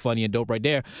was pretty funny and dope right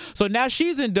there. So now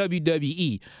she's in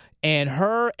WWE. And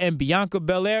her and Bianca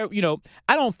Belair,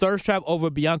 I don't thirst trap over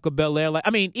Bianca Belair.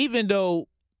 Even though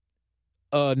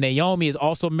Naomi is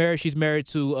also married. She's married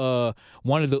to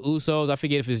one of the Usos. I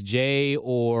forget if it's Jay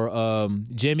or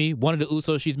Jimmy. One of the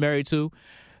Usos she's married to.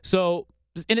 So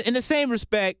in the same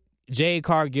respect, Jade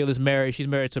Cargill is married. She's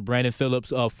married to Brandon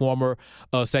Phillips, former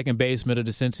second baseman of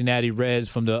the Cincinnati Reds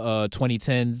from the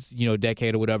 2010s,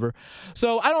 decade or whatever.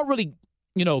 So I don't really,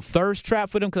 thirst trap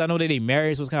for them, because I know they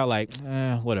married, so it's kind of like,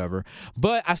 whatever.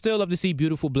 But I still love to see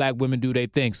beautiful black women do their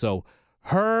thing. So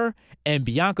her and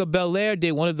Bianca Belair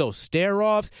did one of those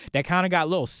stare-offs that kind of got a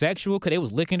little sexual, because they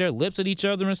was licking their lips at each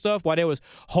other and stuff while they was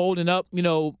holding up,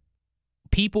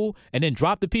 people and then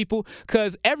dropped the people.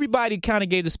 Because everybody kind of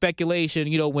gave the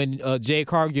speculation, when Jade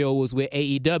Cargill was with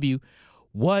AEW,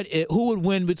 who would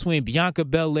win between Bianca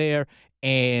Belair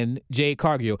and Jade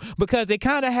Cargill? Because they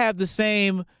kind of have the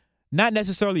same, not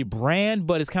necessarily brand,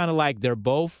 but it's kind of like they're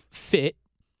both fit,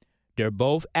 they're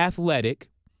both athletic.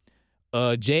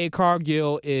 Jade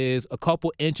Cargill is a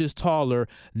couple inches taller,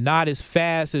 not as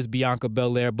fast as Bianca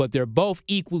Belair, but they're both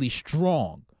equally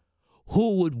strong.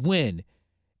 Who would win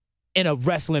in a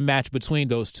wrestling match between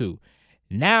those two?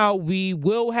 Now we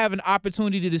will have an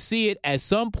opportunity to see it at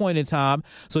some point in time,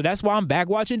 so that's why I'm back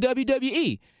watching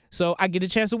WWE. So I get a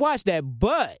chance to watch that.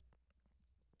 But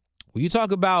when you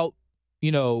talk about,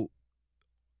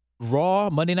 Raw,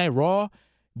 Monday Night Raw,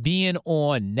 being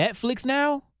on Netflix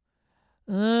now,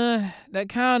 that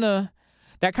kind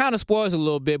of spoils a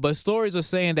little bit, but stories are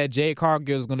saying that Jade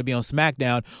Cargill is going to be on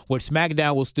SmackDown, which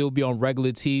SmackDown will still be on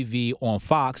regular TV on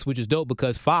Fox, which is dope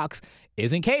because Fox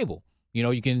isn't cable.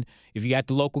 You can, if you got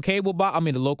the local cable box,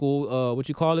 the local,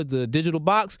 the digital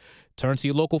box, turn to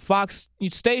your local Fox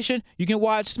station, you can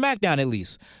watch SmackDown at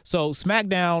least. So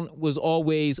SmackDown was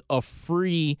always a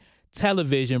free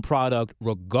television product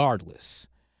regardless.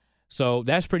 So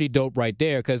that's pretty dope right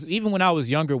there, because even when I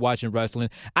was younger watching wrestling,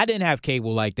 I didn't have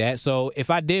cable like that. So if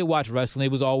I did watch wrestling,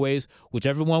 it was always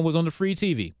whichever one was on the free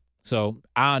TV. So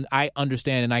I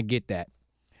understand and I get that.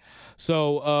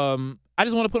 So I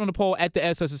just want to put on the poll at the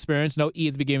SS Experience, no E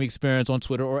at the beginning experience on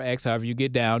Twitter or X, however you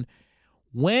get down.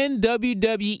 When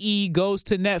WWE goes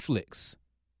to Netflix,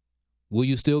 will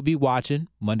you still be watching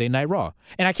Monday Night Raw?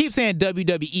 And I keep saying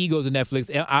WWE goes to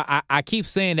Netflix, and I keep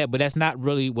saying that, but that's not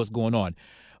really what's going on.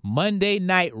 Monday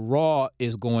Night Raw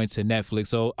is going to Netflix,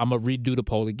 so I'm going to redo the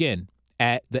poll again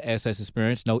at the SS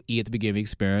Experience, no E at the beginning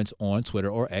experience on Twitter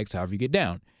or X, however you get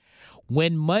down.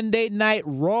 When Monday Night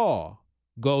Raw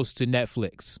goes to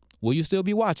Netflix, will you still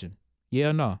be watching? Yeah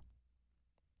or no?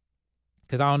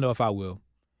 Because I don't know if I will.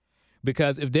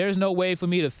 Because if there's no way for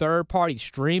me to third-party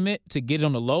stream it to get it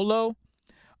on the low,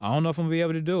 I don't know if I'm going to be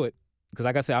able to do it. Because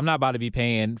like I said, I'm not about to be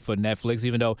paying for Netflix,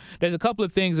 even though there's a couple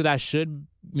of things that I should,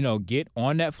 get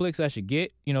on Netflix I should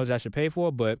get, that I should pay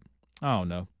for, but I don't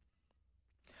know.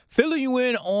 Filling you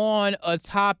in on a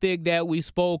topic that we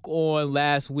spoke on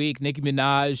last week, Nicki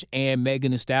Minaj and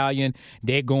Megan Thee Stallion,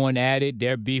 they're going at it,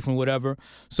 they're beefing, whatever.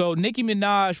 So Nicki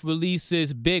Minaj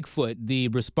releases Bigfoot, the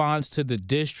response to the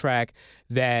diss track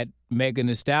that Megan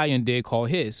Thee Stallion did called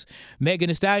Hiss. Megan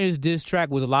Thee Stallion's diss track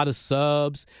was a lot of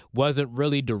subs, wasn't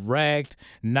really direct.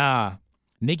 Nah,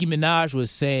 Nicki Minaj was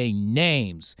saying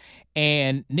names.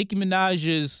 And Nicki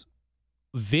Minaj's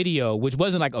video, which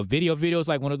wasn't like a video, it was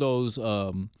like one of those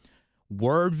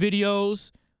word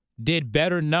videos, did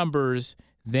better numbers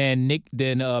than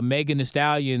Megan Thee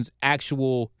Stallion's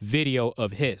actual video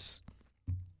of Hiss.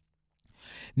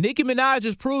 Nicki Minaj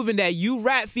is proving that you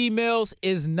rap females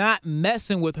is not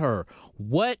messing with her.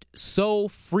 What so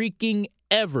freaking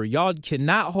ever. Y'all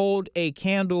cannot hold a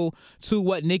candle to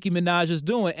what Nicki Minaj is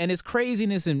doing, and it's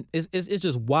craziness and it's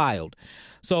just wild.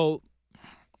 So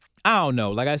I don't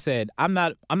know. Like I said, I'm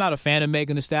not a fan of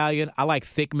Megan Thee Stallion. I like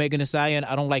thick Megan Thee Stallion.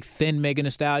 I don't like thin Megan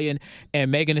Thee Stallion. And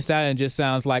Megan Thee Stallion just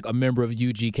sounds like a member of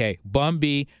UGK. Bun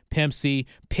B, Pimp C,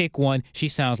 pick one. She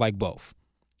sounds like both.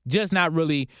 Just not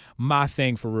really my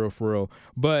thing for real.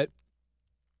 But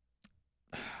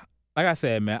like I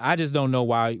said, man, I just don't know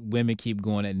why women keep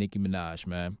going at Nicki Minaj,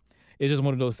 man. It's just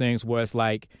one of those things where it's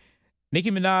like Nicki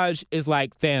Minaj is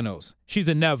like Thanos. She's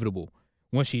inevitable.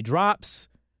 When she drops,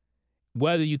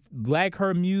 whether you like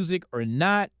her music or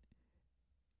not,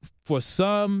 for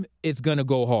some, it's going to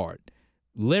go hard.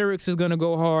 Lyrics is going to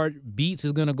go hard. Beats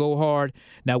is going to go hard.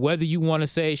 Now, whether you want to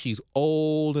say she's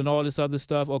old and all this other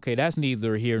stuff, okay, that's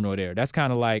neither here nor there. That's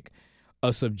kind of like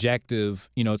a subjective,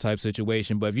 type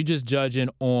situation. But if you're just judging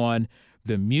on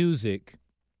the music,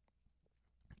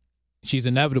 she's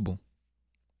inevitable.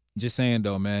 Just saying,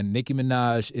 though, man, Nicki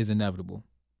Minaj is inevitable.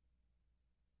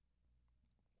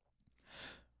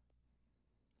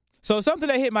 So something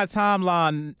that hit my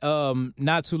timeline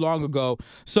not too long ago.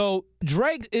 So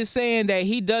Drake is saying that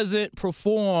he doesn't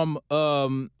perform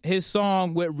his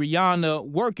song with Rihanna,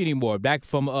 Work anymore, back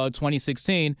from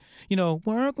 2016.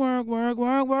 Work,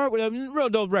 real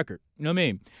dope record. You know what I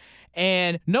mean?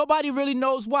 And nobody really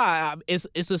knows why.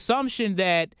 It's assumption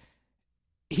that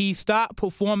he stopped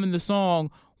performing the song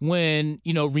when,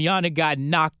 Rihanna got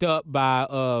knocked up by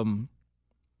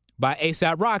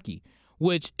A$AP Rocky.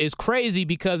 Which is crazy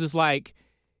because it's like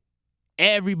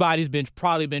everybody's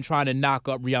probably been trying to knock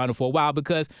up Rihanna for a while,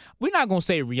 because we're not going to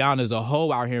say Rihanna's a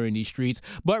hoe out here in these streets,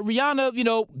 but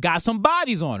Rihanna, got some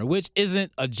bodies on her, which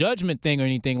isn't a judgment thing or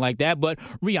anything like that, but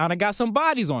Rihanna got some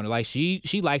bodies on her. Like she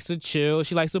likes to chill,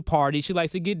 she likes to party, she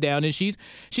likes to get down, and she's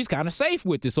kind of safe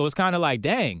with it. So it's kind of like,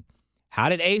 dang, how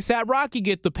did A$AP Rocky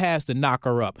get the pass to knock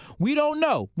her up? We don't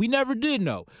know. We never did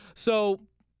know. So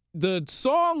the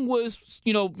song was,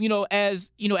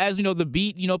 as the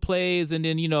beat, plays, and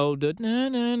then, the na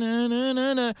na na na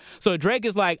na na. So Drake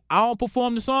is like, I don't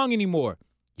perform the song anymore.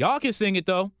 Y'all can sing it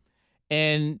though.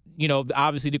 And,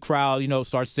 obviously the crowd,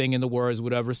 starts singing the words,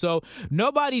 whatever. So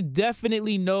nobody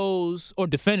definitively knows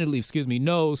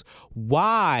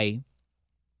why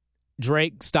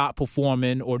Drake stopped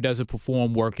performing or doesn't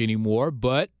perform Work anymore,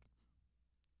 but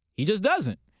he just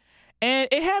doesn't. And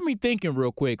it had me thinking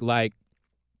real quick, like,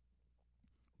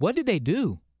 what did they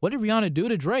do? What did Rihanna do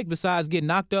to Drake besides get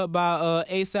knocked up by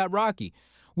A$AP Rocky?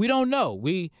 We don't know.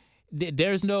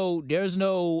 There's no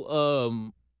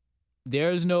rhyme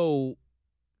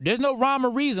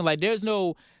or reason. Like there's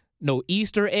no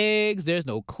Easter eggs. There's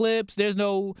no clips.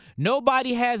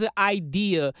 Nobody has an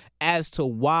idea as to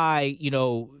why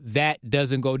that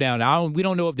doesn't go down. We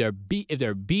don't know if they're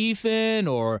beefing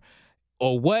or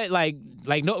what. Like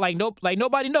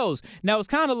nobody knows. Now it's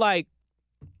kind of like,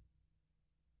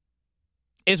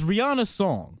 it's Rihanna's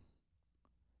song.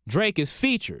 Drake is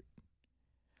featured.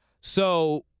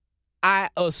 So I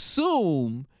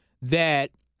assume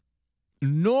that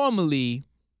normally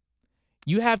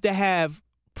you have to have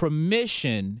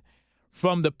permission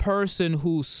from the person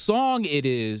whose song it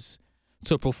is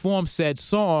to perform said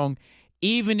song,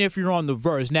 even if you're on the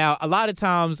verse. Now, a lot of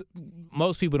times,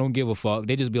 most people don't give a fuck.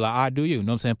 They just be like, do you? You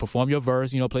know what I'm saying? Perform your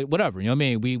verse, play whatever. You know what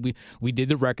I mean? We did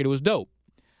the record. It was dope.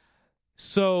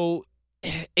 So,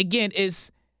 again,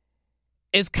 it's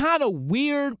kind of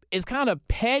weird. It's kind of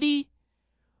petty,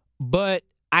 but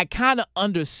I kind of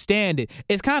understand it.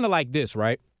 It's kind of like this,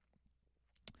 right?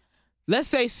 Let's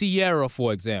say Ciara,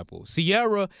 for example.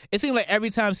 Ciara, it seemed like every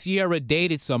time Ciara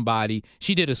dated somebody,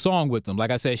 she did a song with them.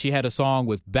 Like I said, she had a song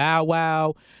with Bow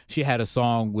Wow. She had a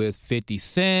song with 50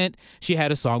 Cent. She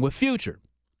had a song with Future.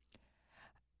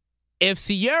 If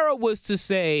Ciara was to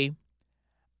say,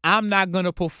 I'm not going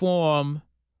to perform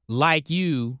like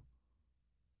you,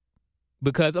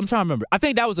 because I'm trying to remember. I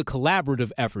think that was a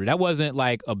collaborative effort. That wasn't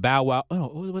like a Bow Wow.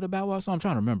 Oh, what a Bow Wow song? I'm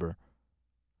trying to remember.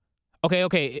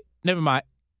 Okay, never mind.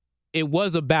 It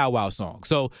was a Bow Wow song.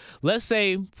 So let's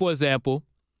say, for example,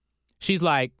 she's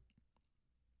like,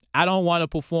 I don't want to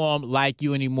perform like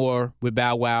you anymore with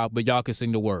Bow Wow, but y'all can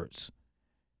sing the words.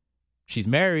 She's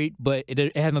married, but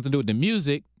it has nothing to do with the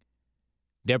music.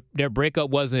 Their breakup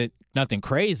wasn't nothing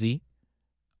crazy.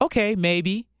 Okay,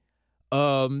 maybe.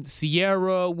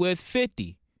 Ciara with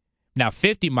 50. Now,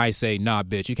 50 might say, nah,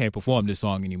 bitch, you can't perform this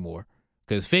song anymore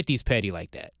because 50's petty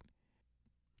like that.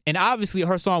 And obviously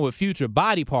her song with Future,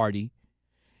 Body Party,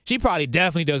 she probably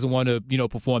definitely doesn't want to,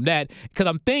 perform that. Because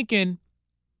I'm thinking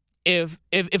if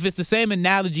it's the same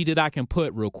analogy that I can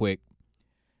put real quick,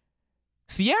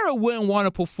 Ciara wouldn't want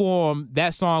to perform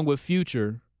that song with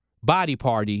Future, Body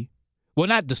Party. Well,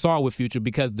 not the song with Future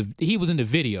because he was in the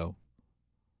video.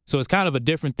 So it's kind of a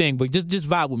different thing, but just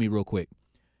vibe with me real quick.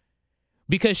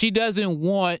 Because she doesn't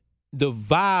want the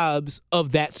vibes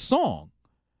of that song.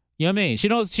 You know what I mean? She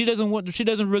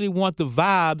doesn't really want the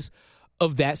vibes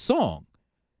of that song.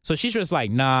 So she's just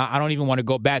like, nah, I don't even want to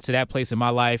go back to that place in my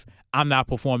life. I'm not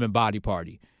performing Body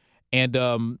Party. And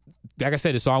like I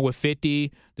said, the song with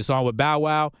 50, the song with Bow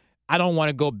Wow, I don't want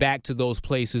to go back to those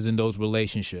places and those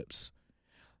relationships.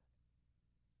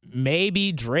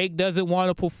 Maybe Drake doesn't want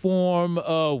to perform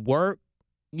Work,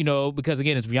 because,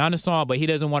 again, it's Rihanna's song, but he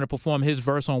doesn't want to perform his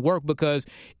verse on Work because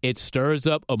it stirs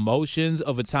up emotions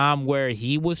of a time where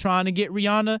he was trying to get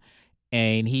Rihanna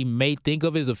and he may think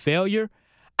of it as a failure.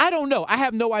 I don't know. I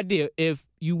have no idea. If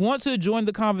you want to join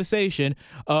the conversation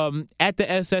at the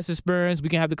SS Experience, we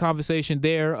can have the conversation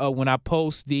there when I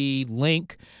post the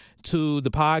link to the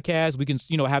podcast. We can,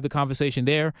 have the conversation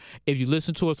there. If you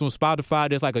listen to us on Spotify,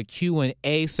 there's like a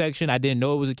Q&A section. I didn't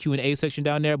know it was a Q&A section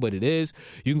down there, but it is.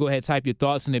 You can go ahead and type your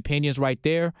thoughts and opinions right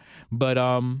there. But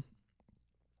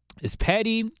it's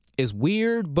petty, it's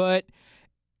weird, but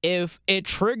if it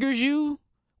triggers you,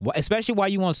 especially while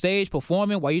you on stage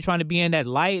performing, while you're trying to be in that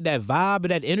light, that vibe,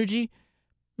 and that energy,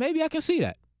 maybe I can see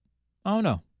that. I don't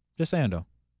know. Just saying, though.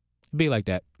 Be like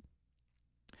that.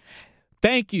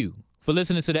 Thank you for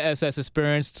listening to the SS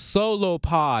Experience Solo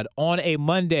Pod on a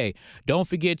Monday. Don't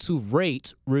forget to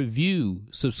rate, review,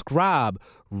 subscribe,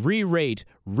 re-rate,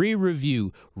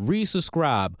 re-review,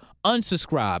 resubscribe,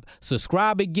 unsubscribe,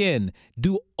 subscribe again.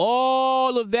 Do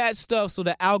all of that stuff so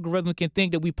the algorithm can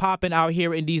think that we popping out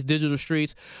here in these digital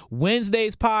streets.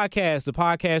 Wednesday's podcast, the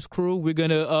podcast crew, we're going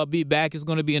to be back. It's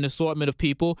going to be an assortment of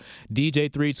people.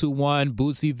 DJ 321,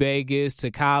 Bootsy Vegas,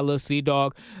 Takala,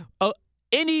 Sea-Dog.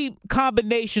 Any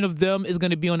combination of them is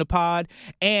going to be on the pod.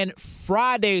 And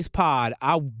Friday's pod,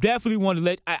 I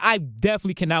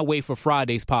definitely cannot wait for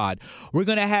Friday's pod. We're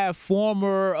going to have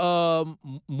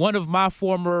one of my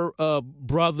former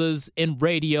brothers in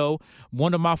radio,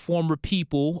 one of my former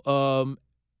people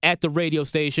at the radio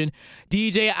station,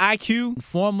 DJ IQ,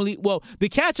 formerly, the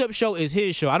Catch-Up Show is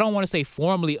his show. I don't want to say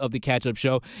formerly of the Catch-Up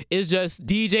Show. It's just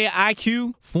DJ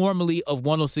IQ, formerly of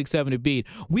 106.7 The Beat.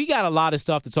 We got a lot of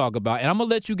stuff to talk about, and I'm going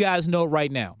to let you guys know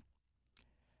right now.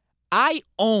 I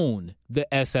own the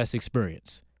SS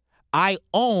Experience. I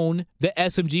own the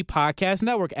SMG Podcast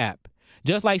Network app.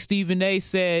 Just like Stephen A.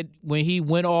 said when he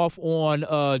went off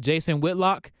on Jason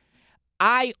Whitlock,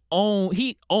 he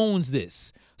owns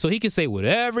this. So he can say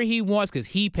whatever he wants because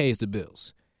he pays the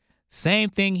bills. Same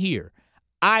thing here.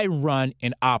 I run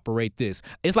and operate this.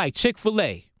 It's like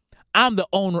Chick-fil-A. I'm the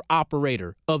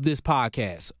owner-operator of this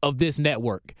podcast, of this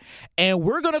network. And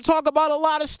we're going to talk about a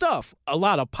lot of stuff, a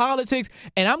lot of politics.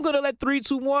 And I'm going to let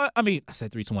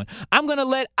 321, I'm going to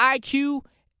let IQ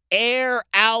air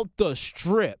out the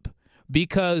strip.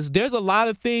 Because there's a lot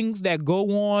of things that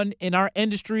go on in our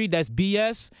industry that's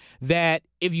BS, that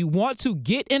if you want to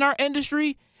get in our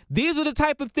industry, these are the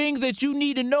type of things that you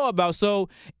need to know about. So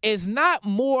it's not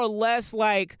more or less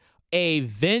like a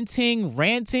venting,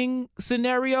 ranting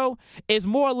scenario. It's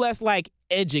more or less like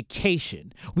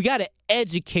education. We got to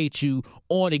educate you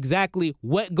on exactly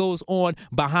what goes on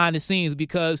behind the scenes,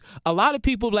 because a lot of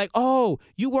people be like, oh,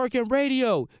 you work in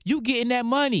radio, you getting that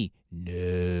money.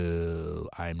 No,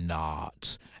 I'm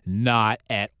not. Not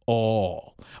at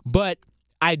all. But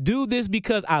I do this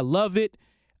because I love it.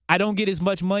 I don't get as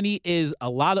much money as a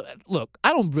lot of, look,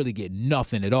 I don't really get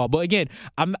nothing at all. But again,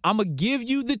 I'm going to give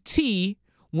you the tea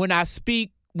when I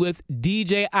speak with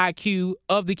DJ IQ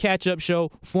of the Catch Up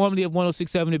Show, formerly of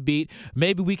 106.7 The Beat.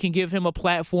 Maybe we can give him a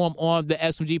platform on the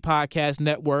SMG Podcast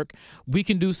Network. We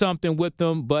can do something with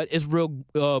them, but it's real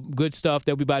good stuff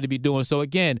that we about to be doing. So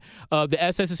again, the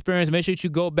SS Experience, make sure that you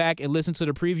go back and listen to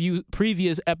the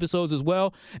previous episodes as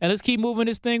well. And let's keep moving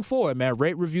this thing forward, man.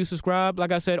 Rate, review, subscribe.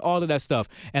 Like I said, all of that stuff.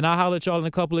 And I'll holler at y'all in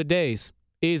a couple of days.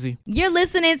 Easy. You're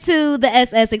listening to the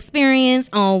SS Experience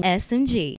on SMG.